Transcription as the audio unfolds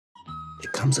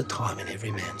comes a time in every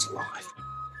man's life.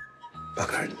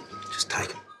 Bugger it, just take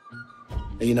them.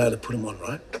 You know to put them on,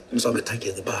 right? So I could take you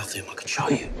to the bathroom, I could show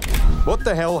you. What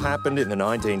the hell happened in the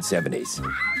 1970s?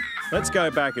 Let's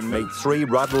go back and Meet three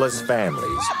rudderless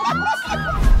families.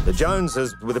 The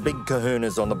Joneses were the big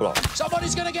kahunas on the block.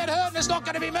 Somebody's going to get hurt and it's not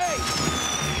going to be me.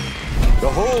 The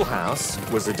Hall House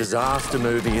was a disaster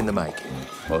movie in the making.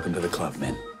 Welcome to the club,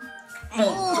 men.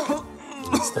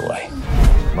 It's the way.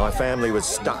 My family was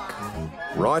stuck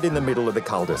right in the middle of the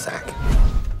cul-de-sac.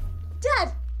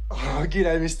 Dad! Oh,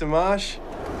 g'day, Mr. Marsh.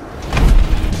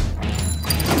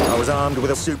 I was armed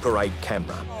with a Super 8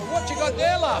 camera. What you got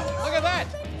there, love? Look at that.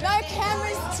 No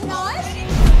cameras tonight?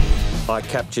 I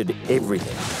captured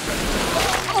everything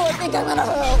Oh, I think I'm gonna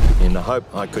hurl. in the hope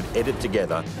I could edit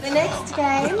together The next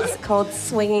game is called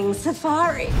Swinging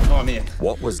Safari. Oh, I'm in.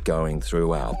 what was going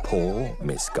through our poor,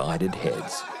 misguided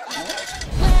heads.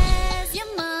 Where's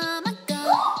your mama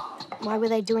go? Why were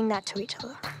they doing that to each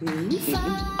other?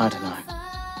 I don't know.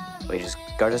 We just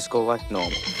go to school like normal.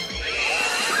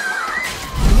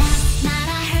 Last night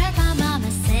I heard my mama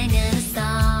singing a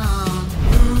song.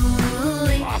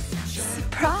 Ooh,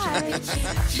 Surprise!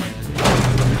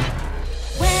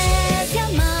 where's your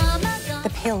mama go? The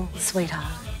pill,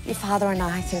 sweetheart. Your father and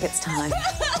I think it's time.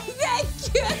 Thank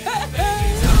you.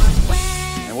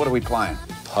 And what are we playing?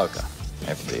 Poker.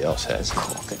 Everybody else has.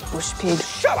 Cork it, bush pig.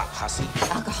 Shut up, hussy.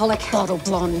 Alcoholic, bottle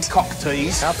blonde. Cock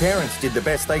tease. Our parents did the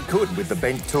best they could with the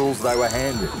bent tools they were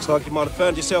handed. Looks like you might have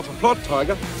found yourself a plot,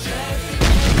 Tiger.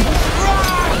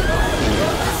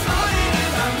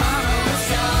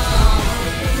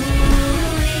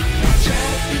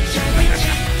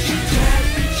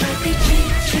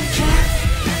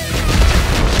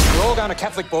 We're all going to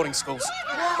Catholic boarding schools.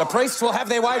 The priests will have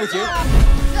their way with you.